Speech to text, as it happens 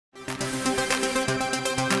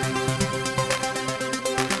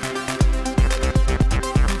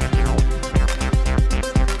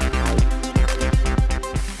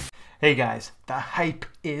Hey guys, the hype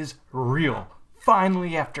is real.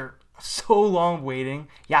 Finally, after so long waiting,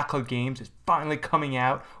 Yacht Club Games is finally coming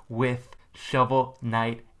out with Shovel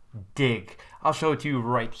Knight Dig. I'll show it to you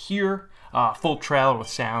right here. Full trailer with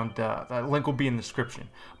sound. The link will be in the description.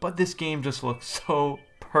 But this game just looks so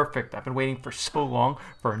perfect. I've been waiting for so long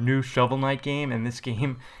for a new Shovel Knight game, and this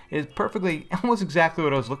game is perfectly, almost exactly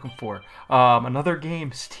what I was looking for. Another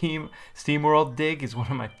game, Steam World Dig, is one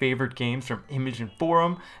of my favorite games from Image and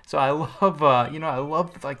Forum. So I love, I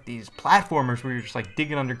love like these platformers where you're just like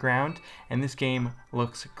digging underground, and this game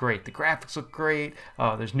looks great. The graphics look great.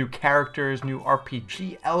 There's new characters, new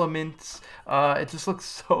RPG elements. It just looks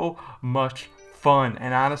so much fun,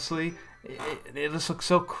 and honestly, it just looks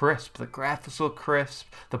so crisp. The graphics look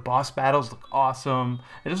crisp. The boss battles look awesome.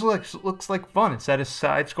 It just looks like fun. Instead of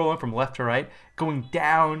side scrolling from left to right, going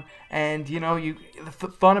down, and the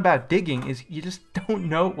fun about digging is you just don't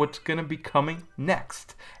know what's gonna be coming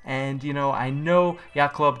next. And I know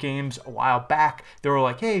Yacht Club Games a while back, they were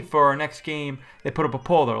like, hey, for our next game, they put up a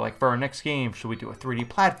poll. They're like, for our next game, should we do a 3D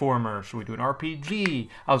platformer? Should we do an RPG?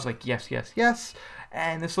 I was like, yes, yes, yes.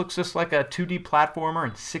 And this looks just like a 2D platformer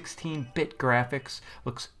in 16-bit graphics.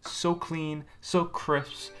 Looks so clean, so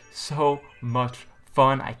crisp, so much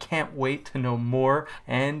fun. I can't wait to know more,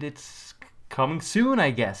 and it's coming soon,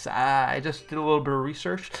 I guess. I just did a little bit of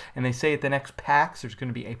research, and they say at the next PAX there's going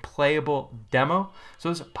to be a playable demo. So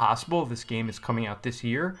is it possible this game is coming out this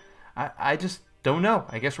year? I just don't know.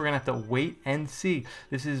 I guess we're going to have to wait and see.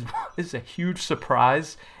 This is a huge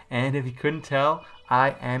surprise, and if you couldn't tell,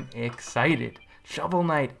 I am excited. Shovel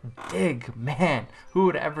Knight Dig, man, who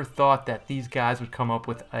would ever thought that these guys would come up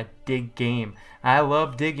with a dig game? I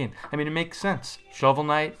love digging. I mean, it makes sense. Shovel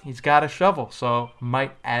Knight, he's got a shovel, so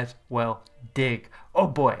might as well dig. Oh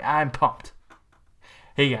boy, I'm pumped.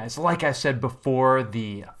 Hey guys, like I said before,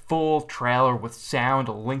 the full trailer with sound,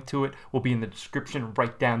 a link to it will be in the description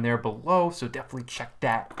right down there below, so definitely check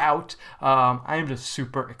that out. I am just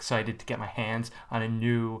super excited to get my hands on a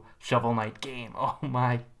new Shovel Knight game. Oh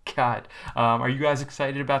my God. Are you guys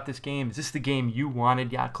excited about this game? Is this the game you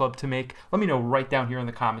wanted Yacht Club to make? Let me know right down here in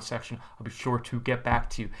the comment section. I'll be sure to get back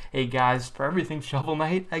to you. Hey guys, for everything Shovel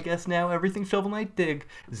Knight, I guess now everything Shovel Knight Dig,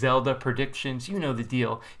 Zelda predictions, you know the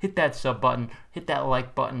deal. Hit that sub button, hit that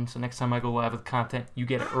like button, so next time I go live with content, you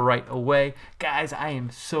get it right away. Guys, I am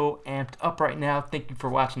so amped up right now. Thank you for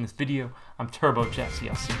watching this video. I'm Turbo Jesse.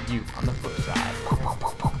 I'll see you on the flip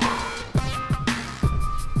side.